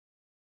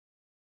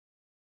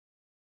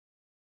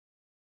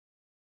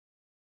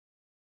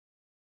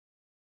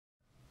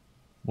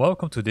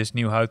Welcome to this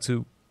new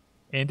how-to.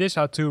 In this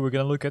how-to we're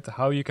going to look at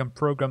how you can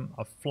program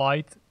a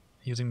flight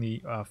using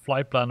the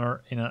flight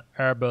planner in an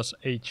Airbus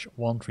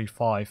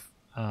H135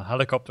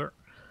 helicopter.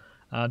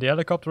 The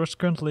helicopter is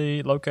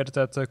currently located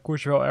at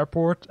Courchevel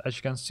Airport. As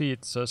you can see,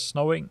 it's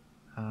snowing.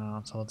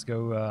 So let's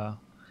go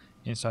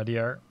inside the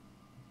air.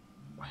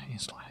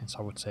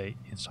 I would say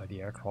inside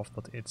the aircraft,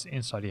 but it's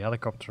inside the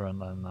helicopter,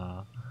 and then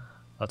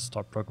let's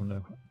start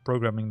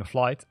programming the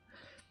flight.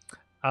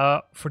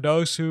 For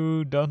those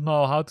who don't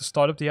know how to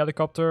start up the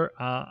helicopter,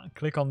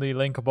 click on the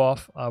link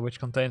above, which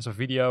contains a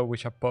video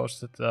which I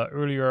posted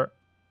earlier,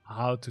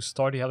 how to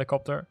start the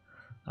helicopter.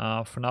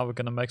 For now we're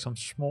going to make some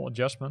small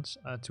adjustments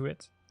to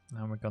it,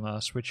 and we're going to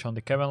switch on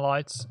the cabin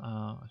lights.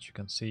 As you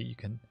can see, you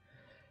can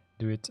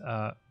do it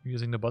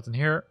using the button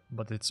here,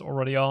 but it's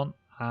already on.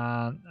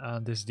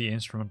 And this is the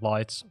instrument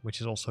lights,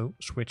 which is also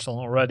switched on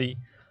already.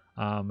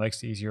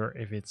 Makes it easier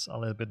if it's a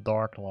little bit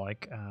dark,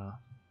 like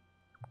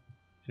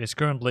it is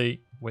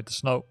currently with the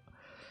snow.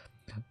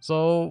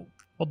 So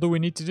what do we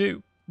need to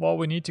do? Well,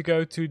 we need to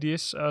go to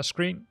this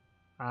screen.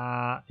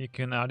 You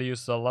can either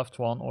use the left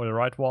one or the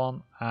right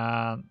one,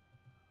 and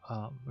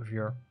if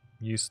you're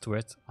used to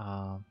it,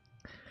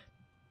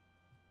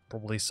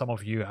 probably some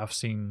of you have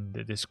seen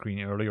this screen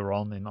earlier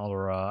on in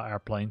other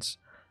airplanes.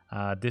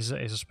 This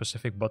is a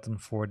specific button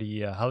for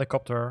the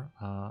helicopter.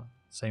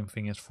 Same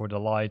thing as for the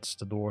lights,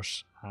 the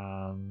doors,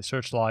 the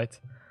searchlight,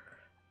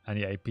 and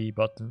the AP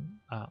button.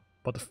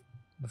 But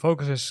the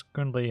focus is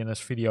currently in this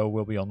video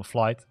will be on the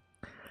flight.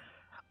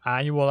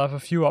 And you will have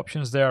a few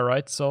options there,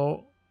 right?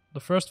 So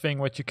the first thing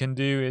what you can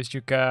do is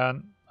you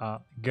can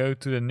go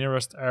to the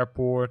nearest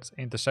airport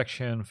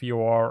intersection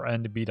VOR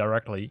and NDB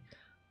directly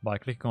by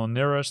clicking on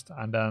nearest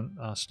and then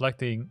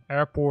selecting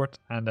airport,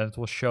 and then it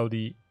will show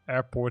the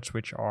airports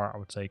which are, I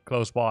would say,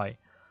 close by.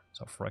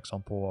 So for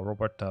example,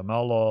 Robert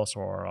Mellos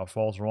or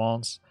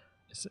Vals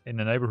is in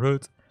the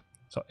neighborhood.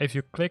 So if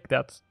you click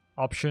that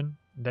option,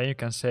 then you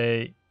can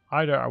say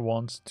either I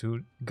want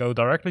to go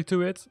directly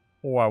to it,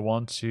 or I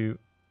want to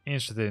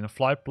insert it in a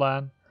flight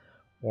plan,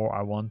 or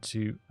I want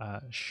to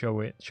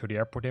show the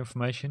airport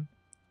information.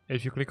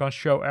 If you click on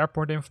show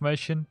airport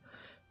information,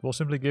 it will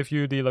simply give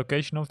you the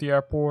location of the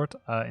airport,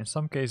 in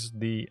some cases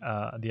the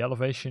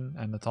elevation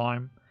and the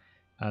time,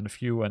 and the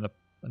view and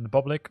the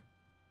public.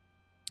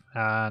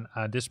 And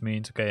this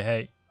means, okay,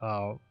 hey,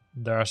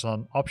 there's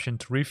an option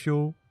to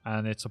refuel,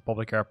 and it's a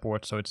public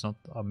airport, so it's not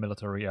a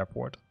military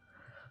airport.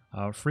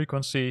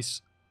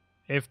 Frequencies,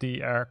 if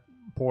the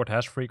airport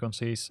has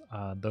frequencies,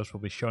 those will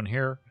be shown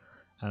here,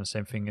 and the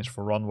same thing is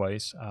for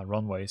runways.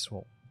 Runways,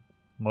 well,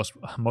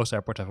 most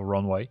airports have a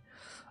runway.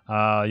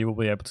 You will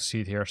be able to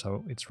see it here.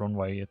 So it's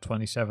runway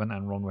 27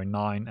 and runway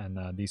 9,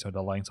 and these are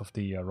the lengths of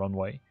the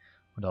runway,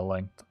 or the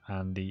length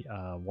and the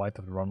width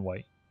of the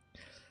runway.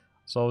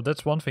 So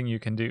that's one thing you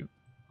can do.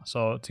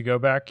 So to go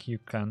back, you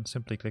can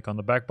simply click on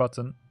the back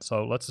button.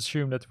 So let's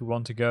assume that we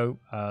want to go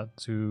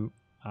to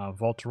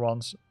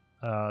Valterans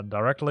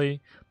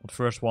directly, but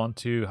first want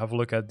to have a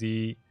look at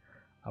the,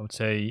 I would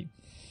say,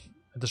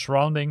 the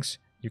surroundings.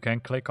 You can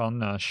click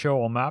on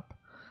show on map,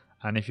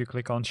 and if you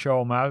click on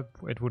show on map,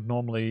 it would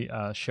normally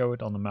show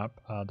it on the map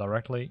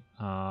directly.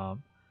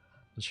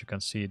 As you can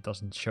see, it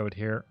doesn't show it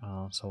here,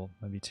 so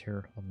maybe it's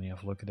here. Let me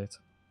have a look at it.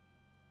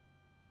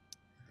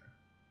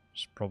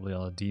 It's probably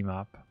on a D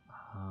map,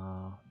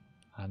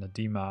 and a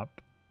D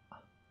map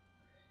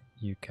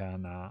you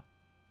can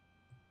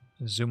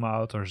zoom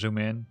out or zoom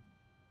in,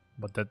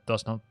 but that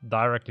does not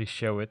directly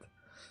show it.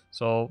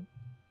 So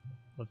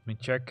let me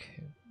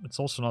check. It's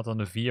also not on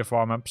the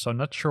VFR map, so I'm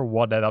not sure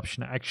what that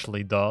option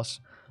actually does.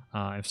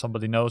 If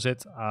somebody knows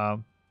it,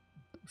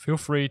 feel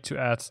free to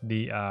add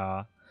the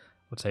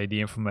let's say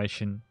the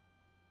information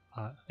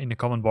in the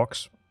comment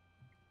box.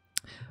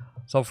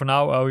 So for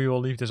now, we will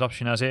leave this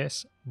option as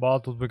is.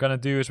 But what we're gonna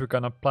do is we're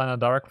gonna plan a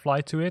direct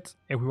flight to it.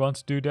 If we want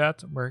to do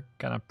that, we're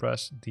gonna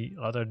press the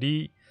letter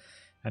D,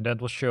 and that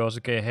will show us,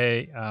 okay,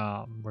 hey,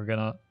 we're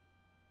gonna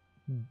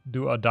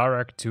do a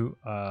direct to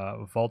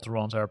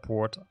Valterans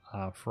Airport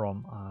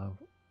from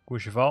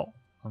Courchevel.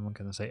 I'm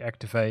gonna say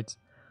activate,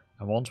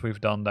 and once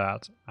we've done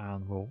that,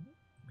 and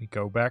we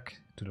go back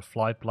to the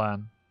flight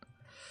plan,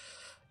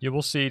 you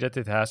will see that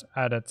it has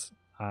added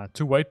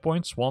 2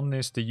 waypoints. One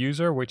is the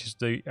user, which is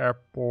the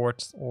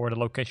airport or the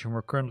location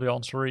we're currently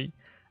on, sorry,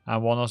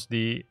 and one is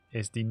the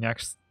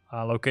next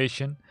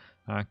location.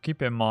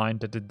 Keep in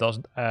mind that it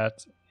doesn't add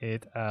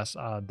it as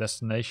a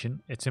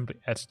destination, it simply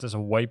adds it as a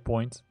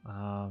waypoint.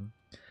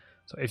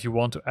 So if you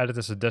want to add it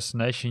as a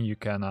destination, you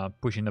can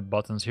push in the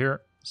buttons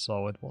here.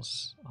 So it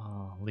was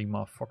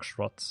Lima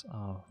Foxtrot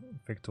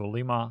Victor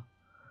Lima.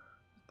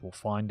 It will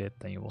find it,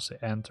 then you will say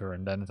enter,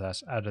 and then it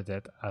has added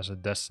it as a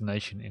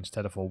destination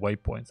instead of a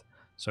waypoint.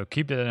 So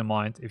keep that in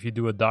mind. If you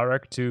do a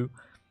direct to,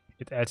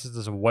 it adds it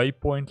as a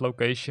waypoint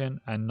location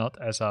and not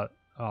as a,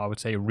 I would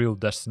say, a real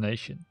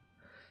destination.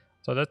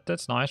 So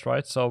that's nice,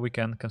 right? So we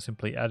can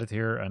simply add it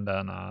here and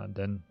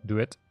then do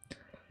it.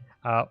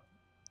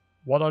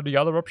 What are the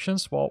other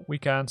options? Well, we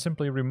can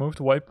simply remove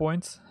the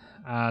waypoint,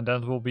 and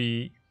that will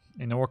be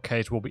in our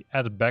case will be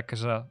added back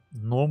as a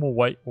normal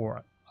way,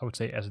 or I would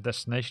say as a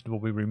destination. It will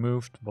be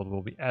removed, but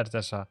will be added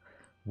as a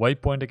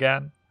waypoint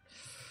again.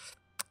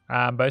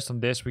 And based on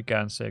this, we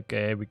can say,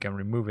 okay, we can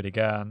remove it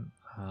again.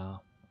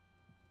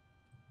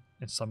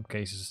 In some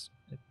cases,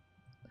 it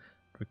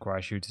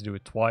requires you to do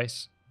it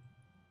twice.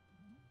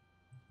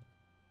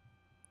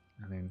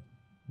 And in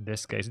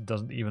this case, it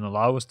doesn't even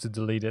allow us to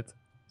delete it.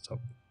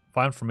 So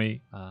fine for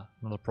me,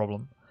 not a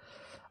problem.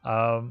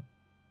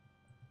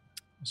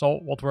 So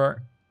what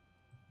we're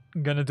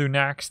gonna do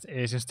next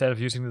is, instead of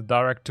using the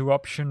direct to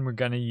option, we're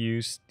gonna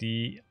use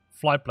the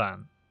flight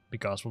plan.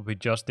 Because what we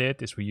just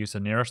did is we used the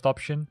nearest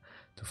option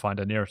to find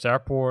the nearest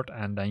airport,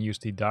 and then use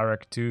the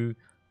direct to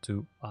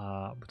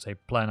would say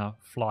plan a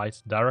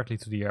flight directly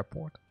to the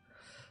airport.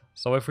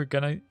 So if we're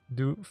gonna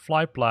do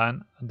flight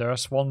plan,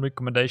 there's one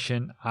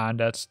recommendation, and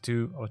that's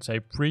to, I would say,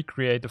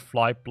 pre-create a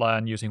flight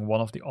plan using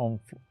one of the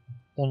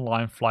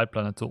online flight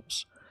planner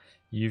tools.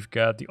 You've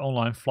got the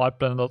online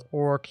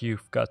flightplanner.org,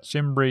 you've got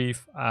Cmabery,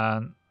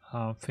 and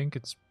I think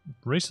it's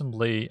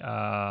recently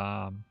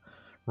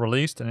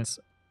released, and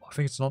I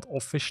think it's not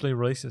officially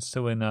released. It's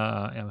still in,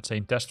 I would say,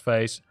 in test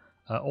phase.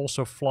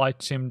 Also,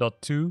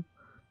 FlightSim.2,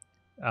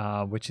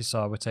 which is,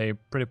 I would say, a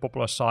pretty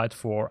popular site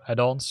for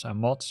add-ons and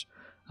mods.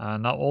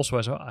 Now also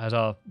has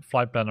a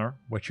flight planner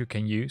which you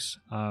can use.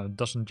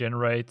 Doesn't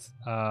generate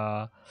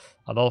a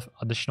lot of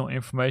additional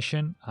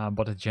information,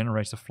 but it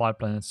generates the flight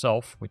plan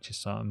itself, which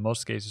is in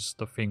most cases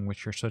the thing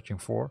which you're searching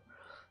for.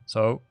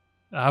 So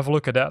have a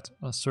look at that.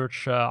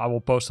 Search. I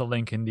will post a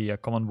link in the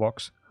comment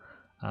box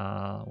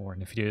or in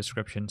the video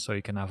description, so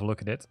you can have a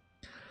look at it.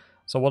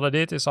 So what I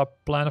did is I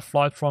planned a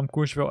flight from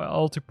Courchevel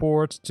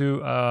Altiport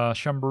to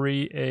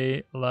Cmabery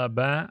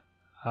Aix-les-Bans.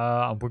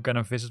 We're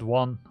gonna visit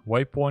one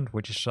waypoint,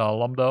 which is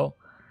Lambda.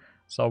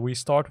 So we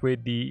start with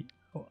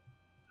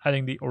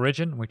adding the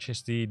origin, which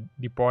is the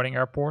departing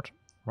airport,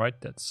 right?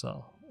 That's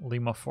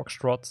Lima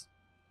Foxtrot,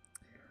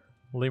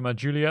 Lima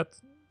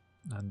Juliet,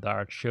 and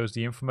there it shows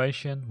the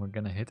information. We're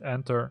gonna hit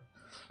enter.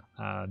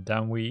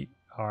 Then we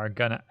are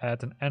gonna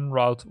add an en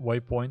route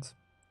waypoint.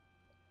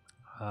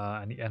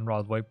 And the en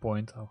route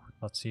waypoint,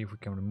 let's see if we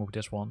can remove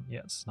this one.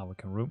 Yes, now we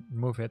can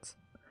remove it.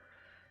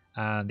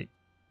 And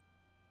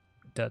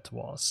that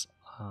was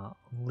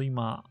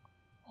Lima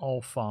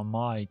Alpha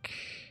Mike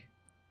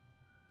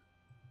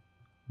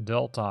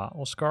Delta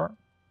Oscar.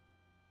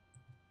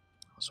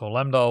 So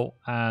Lambda,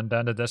 and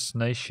then the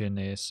destination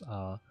is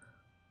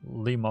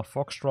Lima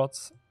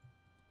Foxtrot,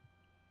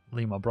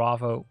 Lima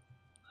Bravo,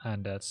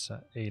 and that's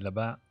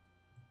Aix-les-Bans.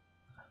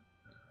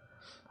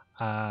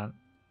 And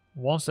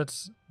once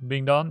that's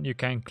being done, you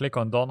can click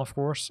on done, of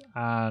course,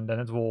 and then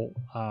it will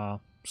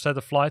set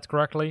the flight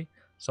correctly.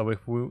 So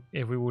if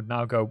we would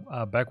now go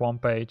back one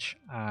page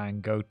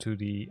and go to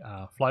the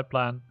flight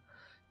plan,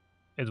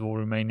 it will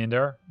remain in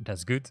there.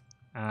 That's good.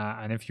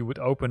 And if you would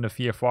open the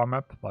VFR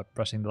map by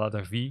pressing the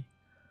letter V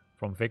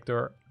from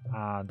Victor,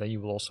 then you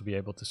will also be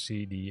able to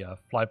see the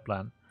flight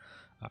plan.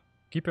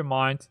 Keep in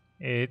mind,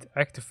 it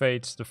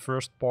activates the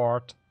first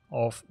part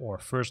of, or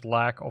first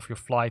leg of your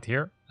flight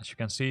here, as you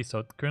can see.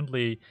 So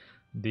currently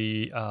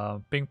the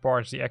pink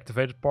part is the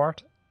activated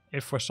part.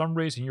 If for some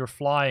reason you're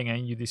flying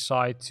and you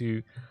decide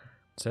to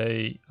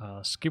say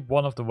skip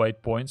one of the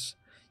waypoints,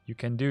 you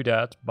can do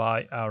that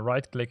by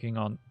right clicking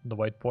on the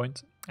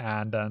waypoint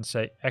and then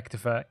say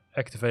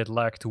activate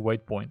leg to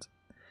waypoint.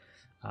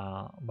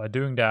 By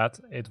doing that,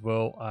 it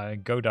will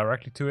go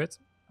directly to it.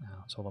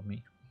 So let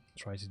me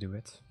try to do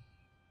it.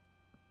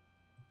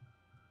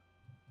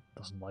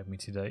 Doesn't like me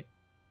today.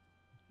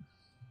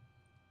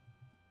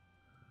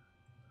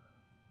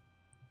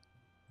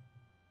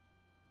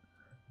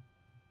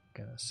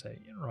 Gonna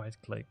say right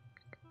click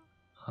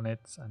on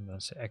it and then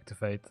say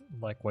activate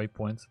like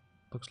waypoint.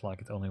 Looks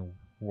like it only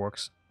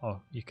works.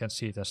 Oh, you can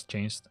see it has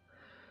changed,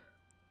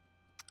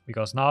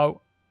 because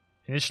now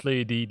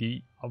initially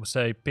the I would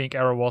say pink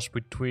arrow was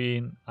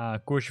between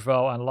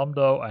Courchevel and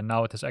Lambda, and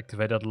now it has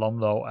activated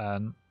Lambda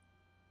and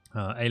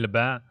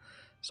Aix-les-Bans.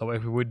 So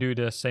if we would do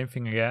the same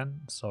thing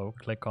again, so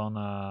click on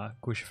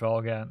Courchevel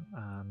again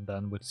and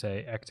then would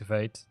say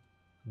activate,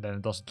 then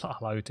it doesn't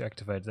allow you to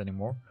activate it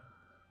anymore.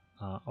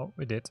 Oh,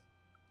 we did,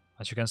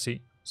 as you can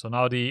see. So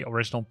now the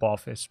original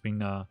path has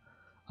been, I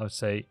would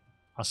say,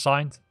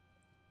 assigned,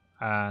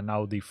 and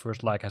now the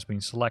first leg has been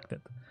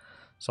selected.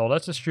 So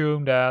let's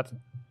assume that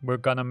we're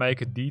gonna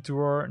make a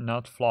detour,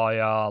 not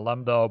via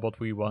Lambda, but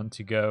we want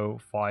to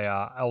go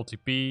via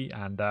LTP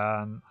and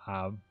then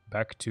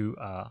back to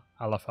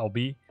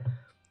LFLB.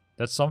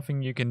 That's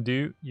something you can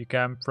do. You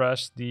can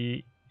press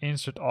the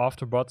insert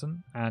after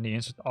button, and the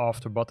insert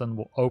after button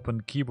will open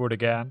the keyboard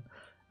again,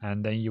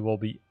 and then you will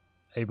be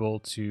able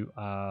to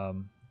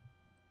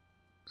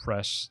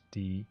press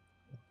the,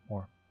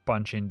 or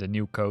punch in the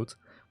new code,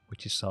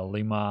 which is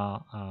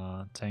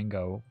Lima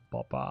Tango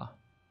Papa.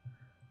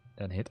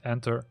 Then hit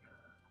enter,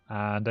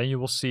 and then you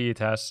will see it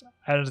has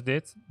added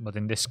it, but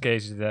in this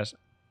case it has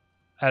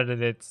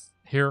added it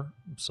here.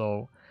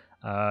 So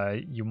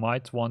you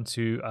might want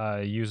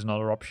to use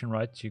another option,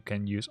 right? You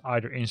can use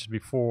either insert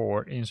before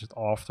or insert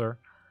after.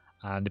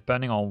 And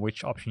depending on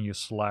which option you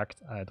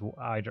select, it will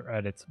either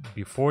add it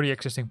before the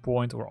existing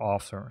point or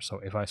after. So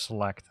if I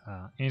select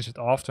insert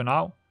after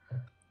now,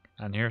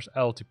 and here's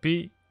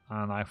LTP,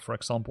 and I, for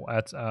example,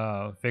 add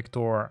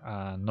Victor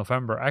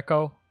November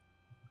Echo,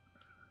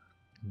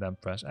 then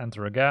press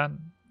enter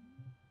again,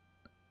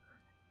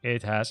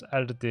 it has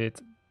added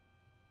it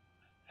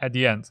at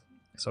the end.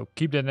 So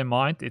keep that in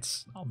mind.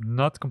 It's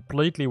not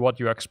completely what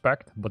you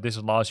expect, but this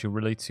allows you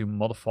really to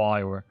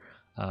modify or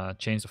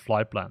change the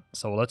flight plan.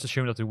 So let's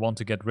assume that we want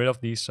to get rid of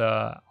these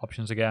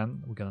options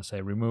again. We're going to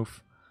say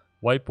remove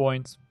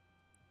waypoint,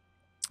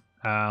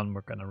 and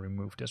we're going to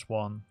remove this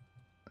one.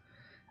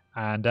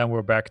 And then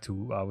we're back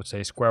to, I would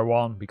say, square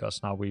one,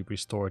 because now we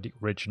restore the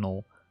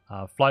original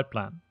flight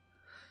plan.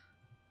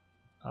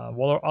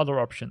 What are other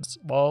options?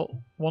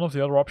 Well, one of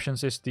the other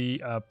options is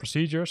the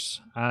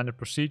procedures, and the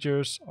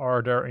procedures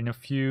are there in a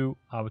few,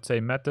 I would say,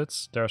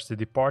 methods. There's the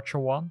departure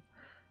one.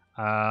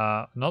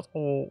 Not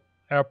all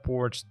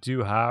airports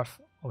do have,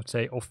 I would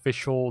say,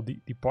 official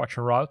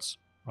departure routes,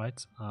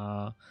 right?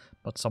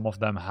 But some of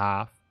them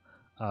have.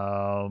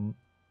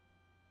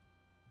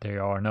 They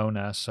are known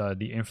as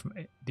the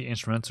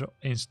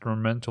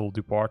instrumental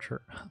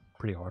departure.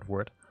 Pretty hard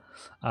word.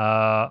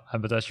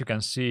 But as you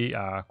can see,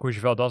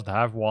 Courchevel doesn't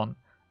have one.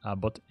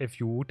 But if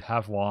you would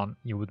have one,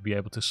 you would be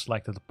able to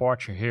select the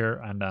departure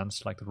here and then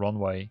select the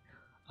runway,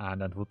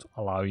 and that would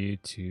allow you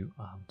to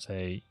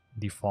say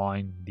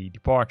define the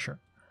departure.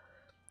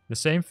 The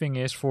same thing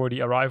is for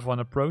the arrival and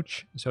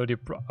approach. So the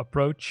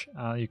approach,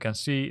 you can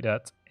see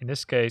that in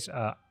this case,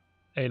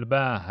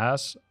 Aix-les-Bans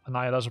has an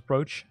ILS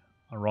approach,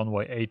 a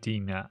runway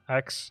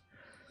 18X.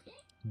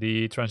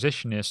 The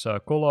transition is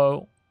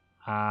Colo,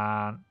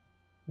 and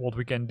what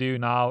we can do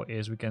now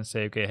is we can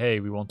say, okay, hey,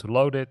 we want to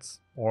load it,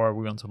 or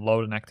we want to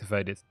load and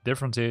activate it.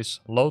 Difference is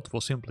load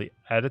will simply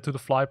add it to the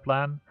flight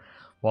plan,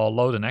 while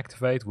load and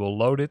activate will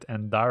load it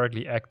and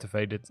directly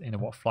activate it in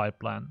a flight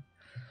plan.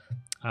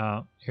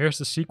 Here's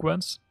the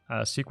sequence.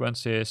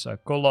 Sequence is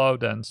Colo,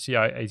 then CI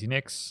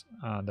 18X,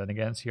 then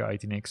again CI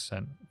 18X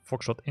and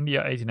Foxtrot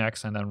India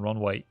 18X, and then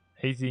runway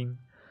 18.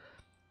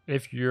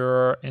 If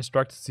you're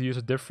instructed to use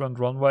a different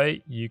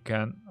runway, you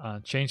can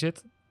change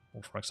it.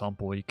 Or for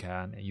example, you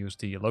can use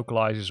the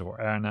localizers or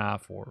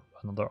AirNav or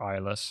another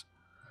ILS.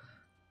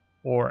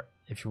 Or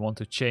if you want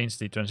to change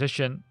the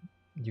transition,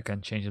 you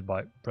can change it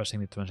by pressing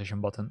the transition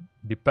button,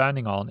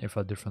 depending on if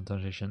a different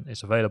transition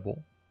is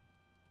available.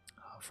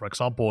 For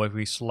example, if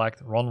we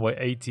select runway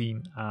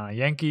 18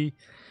 Yankee,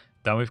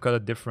 then we've got a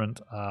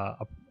different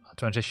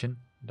transition.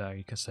 There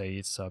you can say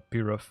it's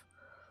PRUF.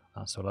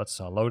 So let's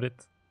load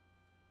it.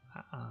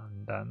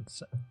 And then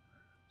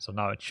so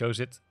now it shows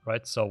it,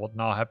 right? So what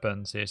now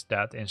happens is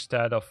that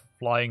instead of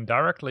flying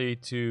directly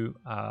to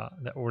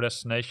our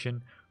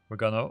destination, we're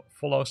gonna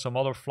follow some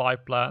other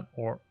flight plan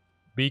or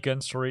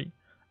beacon, sorry,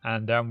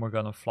 and then we're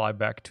gonna fly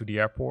back to the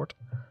airport.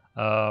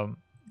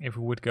 If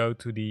we would go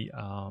to the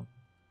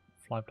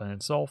flight plan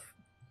itself,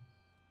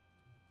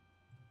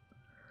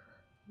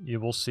 you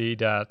will see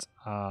that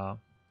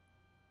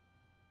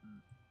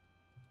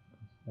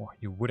well,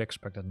 you would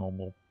expect that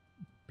normal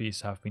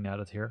piece have been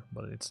added here,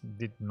 but it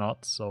did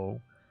not.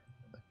 So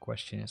the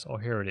question is, oh,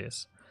 here it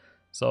is.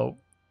 So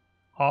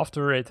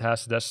after it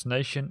has a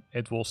destination,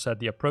 it will set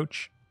the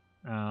approach,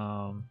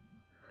 and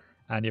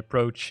the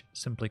approach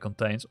simply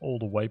contains all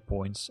the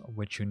waypoints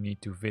which you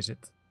need to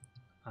visit.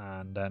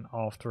 And then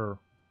after,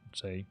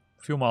 say,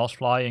 a few miles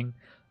flying,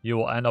 you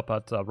will end up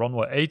at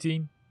runway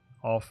 18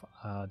 of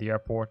the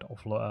airport of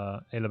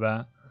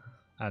Aix-les-Bans,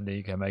 and then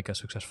you can make a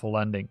successful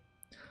landing.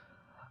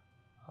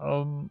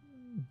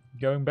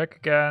 Going back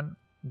again,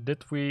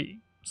 did we,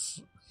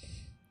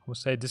 would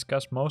say,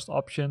 discuss most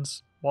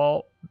options?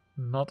 Well,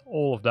 not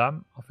all of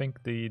them. I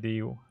think the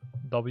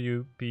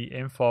WP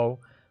info,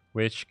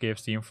 which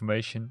gives the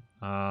information,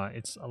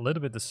 it's a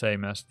little bit the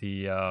same as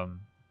the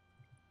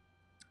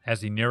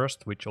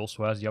nearest, which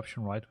also has the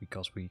option, right?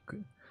 Because we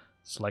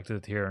selected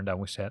it here and then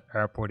we said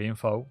airport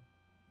info.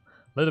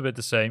 A little bit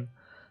the same.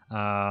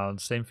 The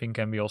same thing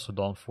can be also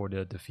done for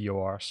the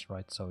VORs,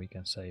 right? So we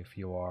can say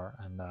VOR,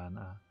 and then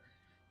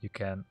you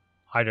can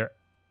either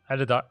add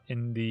it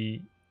in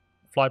the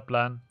flight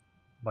plan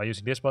by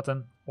using this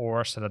button,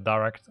 or set a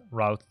direct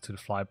route to the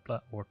flight plan,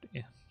 or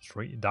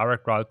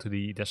direct route to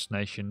the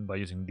destination by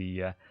using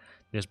the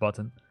this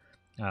button.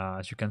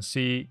 As you can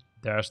see,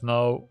 there's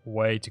no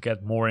way to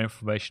get more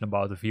information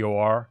about the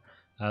VOR.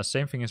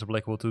 Same thing is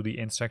applicable to the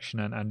intersection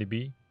and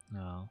NDB.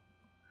 Let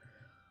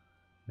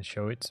me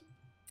show it.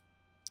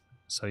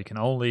 So you can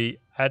only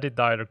add it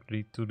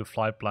directly to the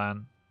flight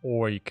plan,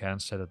 or you can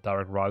set a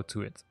direct route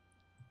to it.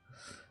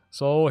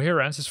 So here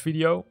ends this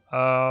video.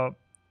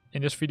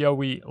 In this video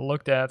we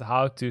looked at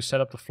how to set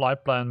up the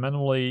flight plan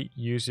manually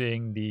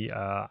using the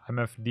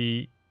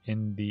MFD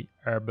in the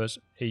Airbus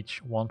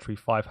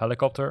H135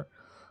 helicopter.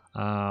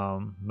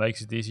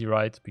 Makes it easy,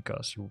 right?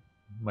 Because you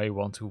may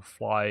want to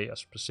fly a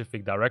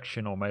specific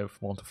direction or may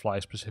want to fly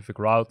a specific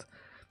route.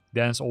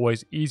 Then it's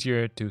always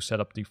easier to set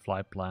up the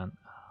flight plan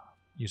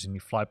using the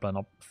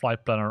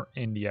flight planner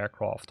in the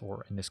aircraft,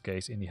 or in this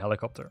case in the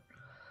helicopter.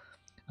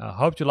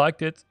 Hope you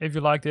liked it. If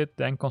you liked it,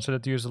 then consider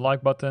to use the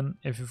like button.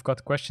 If you've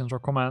got questions or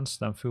comments,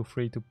 then feel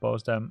free to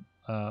post them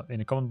in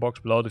the comment box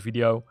below the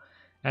video.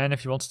 And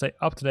if you want to stay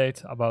up to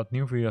date about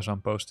new videos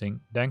I'm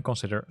posting, then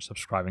consider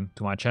subscribing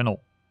to my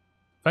channel.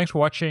 Thanks for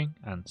watching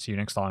and see you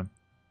next time.